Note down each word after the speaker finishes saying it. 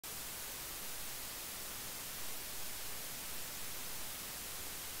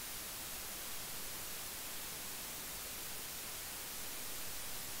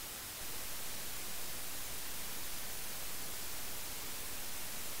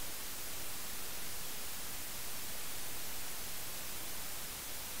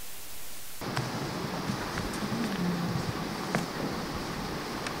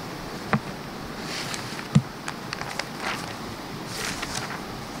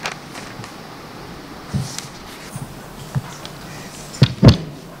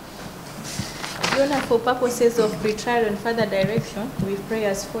Your Honor, for purposes of pretrial and further direction, we pray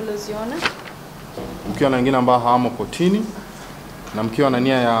as follows, Your Honor. Mkiwa na wengine ambao hawamo kotini na mkiwa na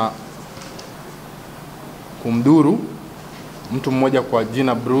nia ya kumdhuru mtu mmoja kwa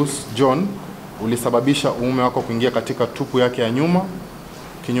jina Bruce John, ulisababisha uume wako kuingia katika tupu yake ya nyuma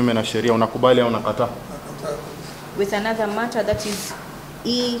kinyume na sheria, unakubali au unakataa? With another matter, that is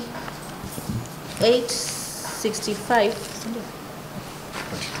E865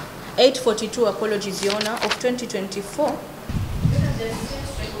 842, apologies, Your Honor, of 2024, that the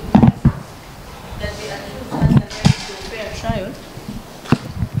accused has a right to a fair trial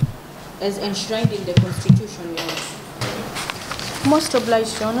as enshrined in the Constitution, Your Honor. Most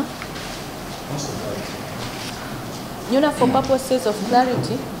obliged, Your Honor. Your Honor, for purposes of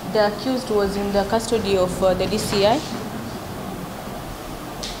clarity, the accused was in the custody of the DCI.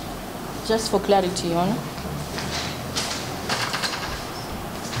 Just for clarity, Your Honor.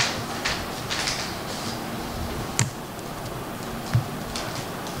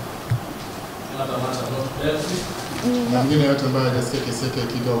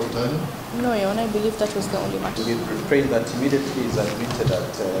 No, Your Honor, I believe that was the only matter. We pray that immediately is admitted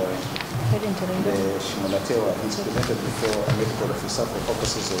that the Shimolatewa is presented before a medical officer for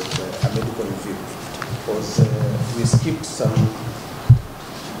purposes of a medical review. Because we skipped some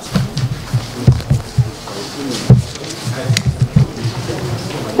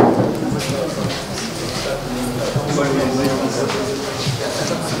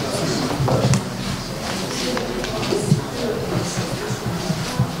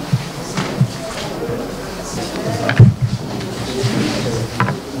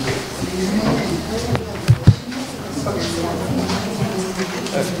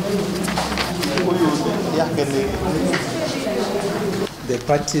the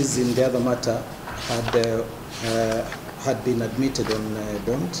parties in the other matter had been admitted on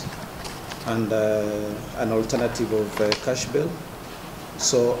bond and an alternative of cash bail.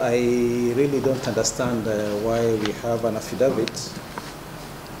 So I really don't understand why we have an affidavit.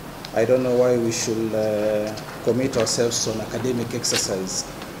 I don't know why we should commit ourselves to an academic exercise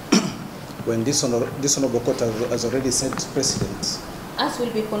when this honorable court has already set precedent. As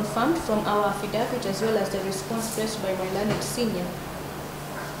will be confirmed from our affidavit as well as the response pressed by my learned senior.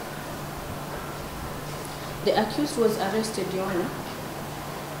 The accused was arrested, Your Honor,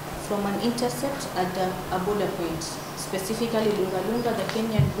 from an intercept at a border point, specifically Lunga Lunga, the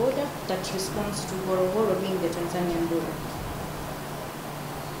Kenyan border that responds to Gorogoro being the Tanzanian border.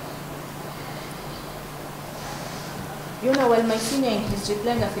 Your Honor, while my senior in his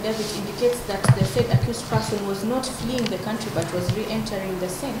replying affidavit indicates that the said accused person was not fleeing the country but was re-entering the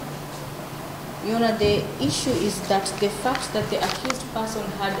same, Your Honor, the issue is that the fact that the accused person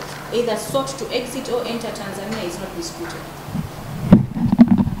had either sought to exit or enter Tanzania is not disputed.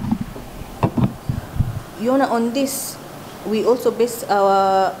 Your Honor, on this, we also base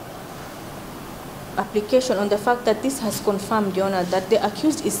our application on the fact that this has confirmed, Your Honor, that the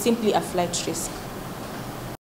accused is simply a flight risk.